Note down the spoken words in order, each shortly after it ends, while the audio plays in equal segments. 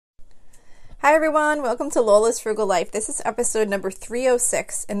Hi everyone, welcome to Lola's Frugal Life. This is episode number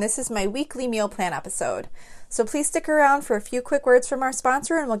 306, and this is my weekly meal plan episode. So please stick around for a few quick words from our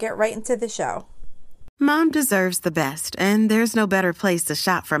sponsor and we'll get right into the show. Mom deserves the best, and there's no better place to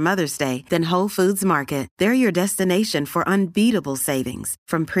shop for Mother's Day than Whole Foods Market. They're your destination for unbeatable savings,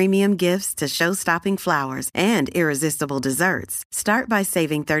 from premium gifts to show-stopping flowers and irresistible desserts. Start by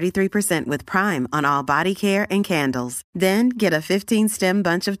saving 33% with Prime on all body care and candles. Then get a 15-stem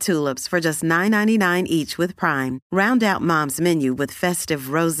bunch of tulips for just $9.99 each with Prime. Round out Mom's menu with festive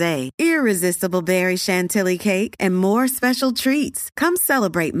rosé, irresistible berry chantilly cake, and more special treats. Come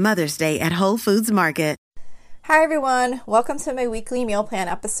celebrate Mother's Day at Whole Foods Market. Hi everyone, welcome to my weekly meal plan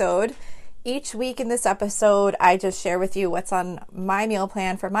episode. Each week in this episode, I just share with you what's on my meal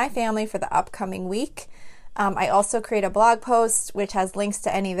plan for my family for the upcoming week. I also create a blog post which has links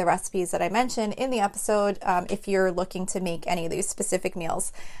to any of the recipes that I mentioned in the episode if you're looking to make any of these specific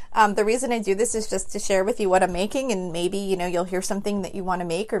meals. The reason I do this is just to share with you what I'm making, and maybe you'll hear something that you want to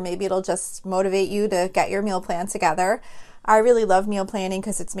make, or maybe it'll just motivate you to get your meal plan together. I really love meal planning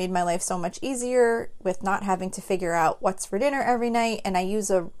because it's made my life so much easier with not having to figure out what's for dinner every night, and I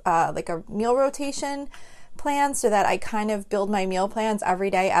use a meal rotation plan so that I kind of build my meal plans every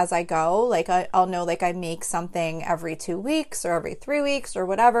day as I go. I'll know I make something every 2 weeks or every 3 weeks or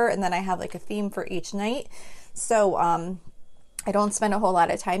whatever, and then I have a theme for each night. So I don't spend a whole lot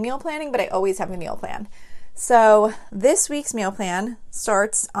of time meal planning, but I always have a meal plan. So this week's meal plan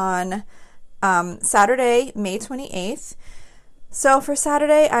starts on Saturday, May 28th. So for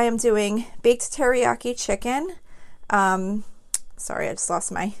Saturday, I am doing baked teriyaki chicken. Sorry, I just lost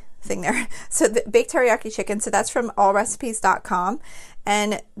my thing there. So the baked teriyaki chicken, so that's from allrecipes.com.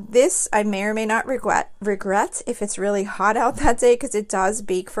 And this I may or may not regret if it's really hot out that day, because it does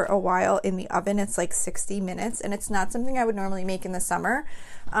bake for a while in the oven. It's 60 minutes, and it's not something I would normally make in the summer.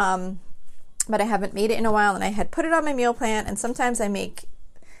 But I haven't made it in a while, and I had put it on my meal plan, and sometimes I make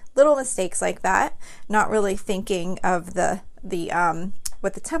little mistakes like that, not really thinking of the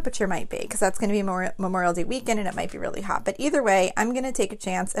what the temperature might be, because that's going to be Memorial Day weekend and it might be really hot. But either way, I'm going to take a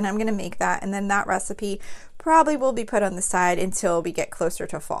chance and I'm going to make that, and then that recipe probably will be put on the side until we get closer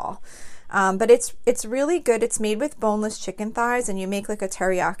to fall. But it's really good. It's made with boneless chicken thighs, and you make a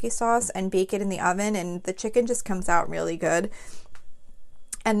teriyaki sauce and bake it in the oven, and the chicken just comes out really good.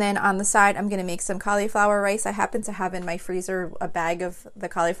 And then on the side, I'm going to make some cauliflower rice. I happen to have in my freezer a bag of the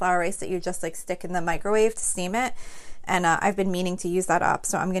cauliflower rice that you just stick in the microwave to steam it. And I've been meaning to use that up,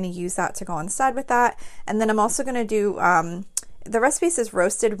 so I'm going to use that to go on the side with that. And then I'm also going to do, the recipe says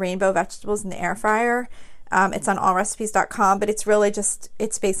roasted rainbow vegetables in the air fryer. It's on allrecipes.com, but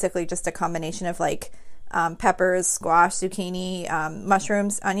it's basically just a combination of peppers, squash, zucchini,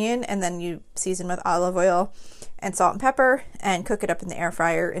 mushrooms, onion, and then you season with olive oil and salt and pepper and cook it up in the air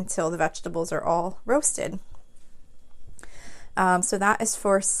fryer until the vegetables are all roasted. So that is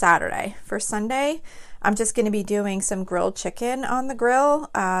for Saturday. For Sunday, I'm just going to be doing some grilled chicken on the grill.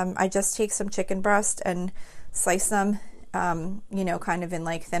 I just take some chicken breast and slice them, kind of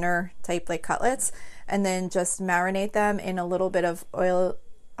in thinner type cutlets, and then just marinate them in a little bit of oil,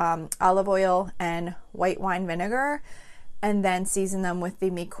 olive oil and white wine vinegar, and then season them with the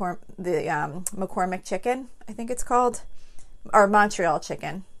McCormick chicken, I think it's called, or Montreal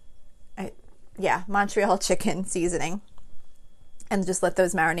chicken. Montreal chicken seasoning. And just let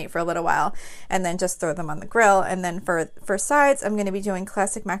those marinate for a little while, and then just throw them on the grill. And then for sides, I'm going to be doing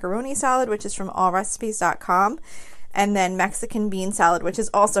classic macaroni salad, which is from allrecipes.com, and then Mexican bean salad, which is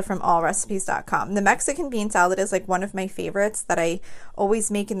also from allrecipes.com. The Mexican bean salad is one of my favorites that I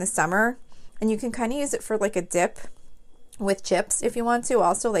always make in the summer, and you can kind of use it for a dip with chips if you want to,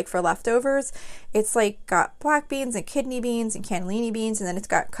 also for leftovers. It's got black beans and kidney beans and cannellini beans, and then it's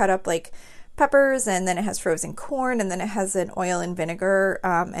got cut up peppers, and then it has frozen corn, and then it has an oil and vinegar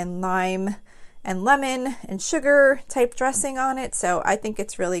and lime and lemon and sugar type dressing on it. So I think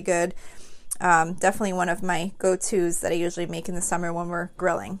it's really good. Definitely one of my go-tos that I usually make in the summer when we're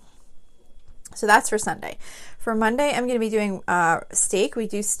grilling. So that's for Sunday. For Monday, I'm going to be doing steak. We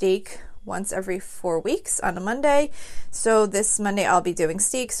do steak once every 4 weeks on a Monday. So this Monday I'll be doing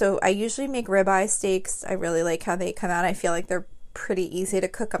steak. So I usually make ribeye steaks. I really like how they come out. I feel like they're pretty easy to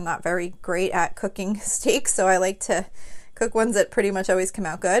cook. I'm not very great at cooking steaks, so I like to cook ones that pretty much always come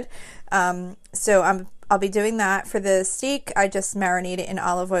out good. So I'll be doing that. For the steak, I just marinate it in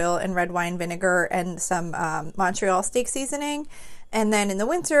olive oil and red wine vinegar and some Montreal steak seasoning. And then in the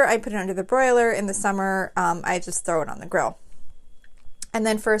winter, I put it under the broiler. In the summer, I just throw it on the grill. And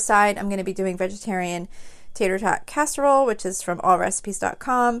then for a side, I'm going to be doing vegetarian tater tot casserole, which is from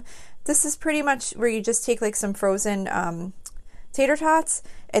allrecipes.com. This is pretty much where you just take some frozen tater tots,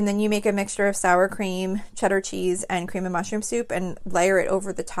 and then you make a mixture of sour cream, cheddar cheese, and cream and mushroom soup and layer it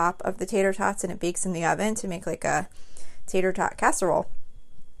over the top of the tater tots, and it bakes in the oven to make like a tater tot casserole.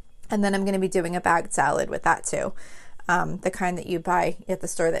 And then I'm going to be doing a bagged salad with that too. The kind that you buy at the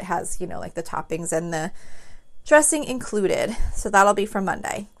store that has, like the toppings and the dressing included. So that'll be for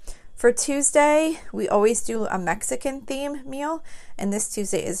Monday. For Tuesday, we always do a Mexican theme meal, and this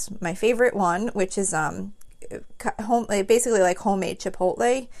Tuesday is my favorite one, which is basically like homemade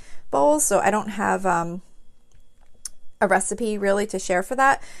chipotle bowls. So I don't have a recipe really to share for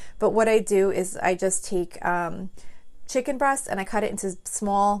that, but what I do is I just take chicken breast and I cut it into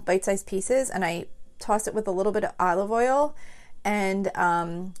small bite-sized pieces, and I toss it with a little bit of olive oil and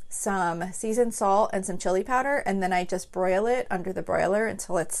some seasoned salt and some chili powder, and then I just broil it under the broiler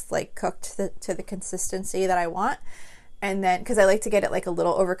until it's like cooked to the consistency that I want. And then, because I like to get it like a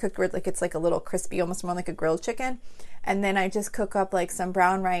little overcooked where like it's like a little crispy, almost more like a grilled chicken. And then I just cook up like some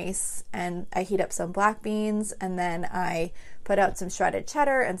brown rice, and I heat up some black beans, and then I put out some shredded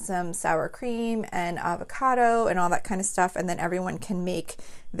cheddar and some sour cream and avocado and all that kind of stuff. And then everyone can make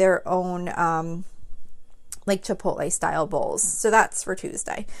their own like Chipotle style bowls. So that's for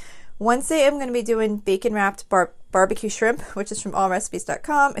Tuesday. Wednesday, I'm going to be doing bacon wrapped barbecue shrimp, which is from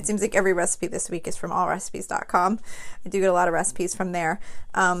allrecipes.com. It seems like every recipe this week is from allrecipes.com. I do get a lot of recipes from there.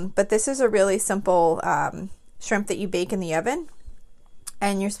 But this is a really simple shrimp that you bake in the oven.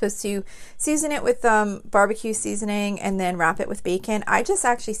 And you're supposed to season it with barbecue seasoning and then wrap it with bacon. I just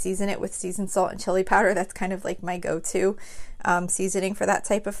actually season it with seasoned salt and chili powder. That's kind of like my go-to seasoning for that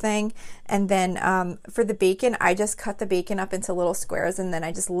type of thing. And then for the bacon, I just cut the bacon up into little squares, and then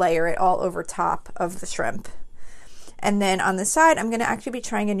I just layer it all over top of the shrimp. And then on the side, I'm going to actually be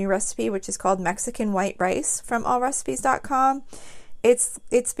trying a new recipe, which is called Mexican white rice from allrecipes.com.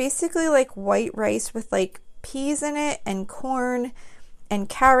 It's basically like white rice with like peas in it and corn and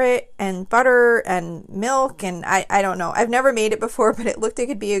carrot and butter and milk, and I don't know. I've never made it before, but it looked like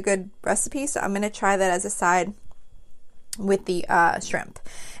it'd be a good recipe, so I'm going to try that as a side with the shrimp.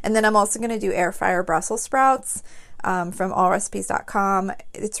 And then I'm also going to do air fryer Brussels sprouts from allrecipes.com.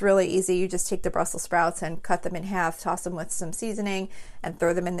 It's really easy. You just take the Brussels sprouts and cut them in half, toss them with some seasoning, and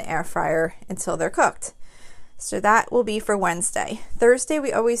throw them in the air fryer until they're cooked. So that will be for Wednesday. Thursday,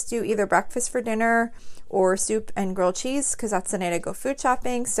 we always do either breakfast for dinner or soup and grilled cheese, because that's the night I go food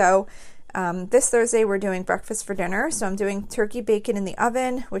shopping. So this Thursday, we're doing breakfast for dinner. So I'm doing turkey bacon in the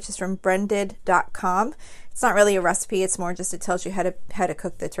oven, which is from brended.com. It's not really a recipe. It's more just it tells you how to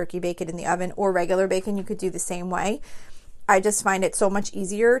cook the turkey bacon in the oven, or regular bacon. You could do the same way. I just find it so much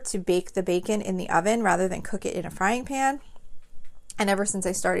easier to bake the bacon in the oven rather than cook it in a frying pan. And ever since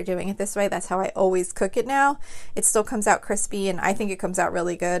I started doing it this way, that's how I always cook it now. It still comes out crispy, and I think it comes out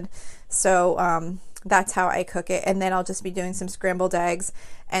really good. So that's how I cook it. And then I'll just be doing some scrambled eggs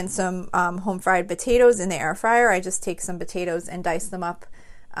and some home fried potatoes in the air fryer. I just take some potatoes and dice them up,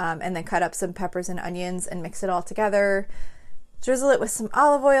 and then cut up some peppers and onions and mix it all together. Drizzle it with some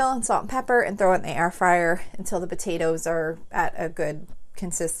olive oil and salt and pepper, and throw it in the air fryer until the potatoes are at a good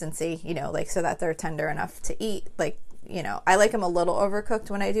consistency, like so that they're tender enough to eat. Like, I like them a little overcooked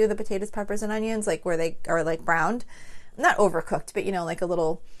when I do the potatoes, peppers, and onions, like where they are like browned. Not overcooked, but like a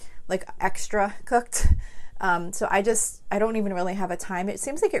little like extra cooked. So I don't even really have a time. It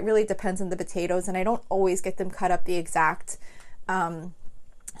seems like it really depends on the potatoes, and I don't always get them cut up the exact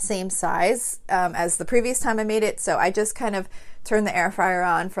same size as the previous time I made it. So I just kind of turn the air fryer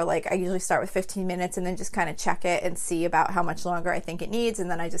on for I usually start with 15 minutes and then just kind of check it and see about how much longer I think it needs.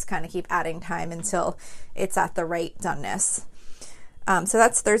 And then I just kind of keep adding time until it's at the right doneness. So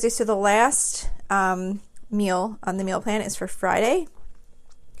that's Thursday. So the last meal on the meal plan is for Friday.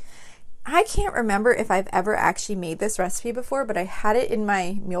 I can't remember if I've ever actually made this recipe before, but I had it in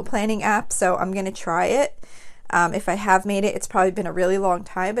my meal planning app, so I'm going to try it. If I have made it, it's probably been a really long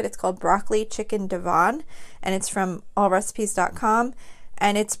time, but it's called broccoli chicken Devon, and it's from allrecipes.com,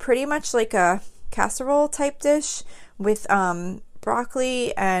 and it's pretty much like a casserole type dish with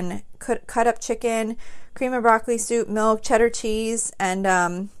broccoli and cut up chicken, cream of broccoli soup, milk, cheddar cheese, and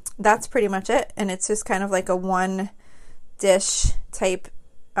that's pretty much it. And it's just kind of like a one dish type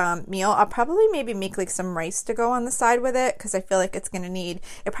meal. I'll probably maybe make some rice to go on the side with it, because I feel like it's going to need,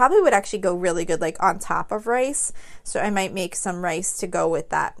 it probably would actually go really good on top of rice, so I might make some rice to go with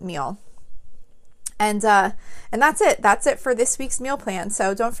that meal. And that's it for this week's meal plan.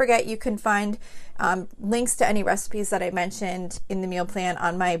 So don't forget, you can find links to any recipes that I mentioned in the meal plan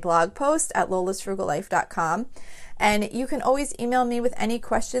on my blog post at lolasfrugallife.com. And you can always email me with any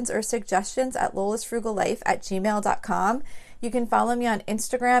questions or suggestions at lolasfrugallife@gmail.com. You can follow me on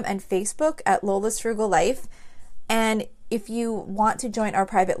Instagram and Facebook at Lola's Frugal Life. And If you want to join our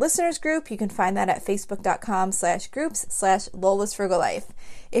private listeners group, you can find that at facebook.com/groups/Lola's Frugal Life.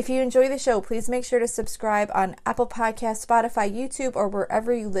 If you enjoy the show, please make sure to subscribe on Apple Podcasts, Spotify, YouTube, or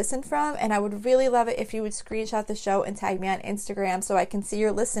wherever you listen from. And I would really love it if you would screenshot the show and tag me on Instagram so I can see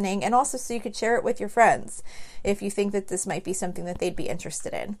you're listening, and also so you could share it with your friends if you think that this might be something that they'd be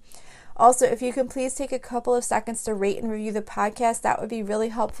interested in. Also, if you can please take a couple of seconds to rate and review the podcast, that would be really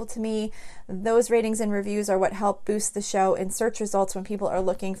helpful to me. Those ratings and reviews are what help boost the show in search results when people are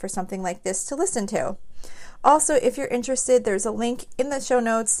looking for something like this to listen to. Also, if you're interested, there's a link in the show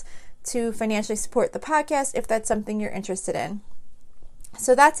notes to financially support the podcast if that's something you're interested in.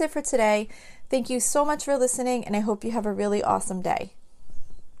 So that's it for today. Thank you so much for listening, and I hope you have a really awesome day.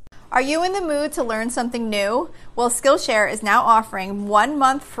 Are you in the mood to learn something new? Well, Skillshare is now offering 1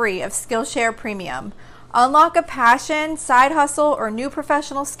 month free of Skillshare Premium. Unlock a passion, side hustle, or new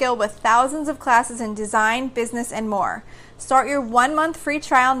professional skill with thousands of classes in design, business, and more. Start your 1 month free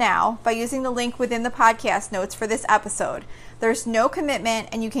trial now by using the link within the podcast notes for this episode. There's no commitment,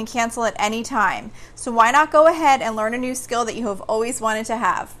 and you can cancel at any time. So why not go ahead and learn a new skill that you have always wanted to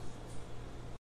have?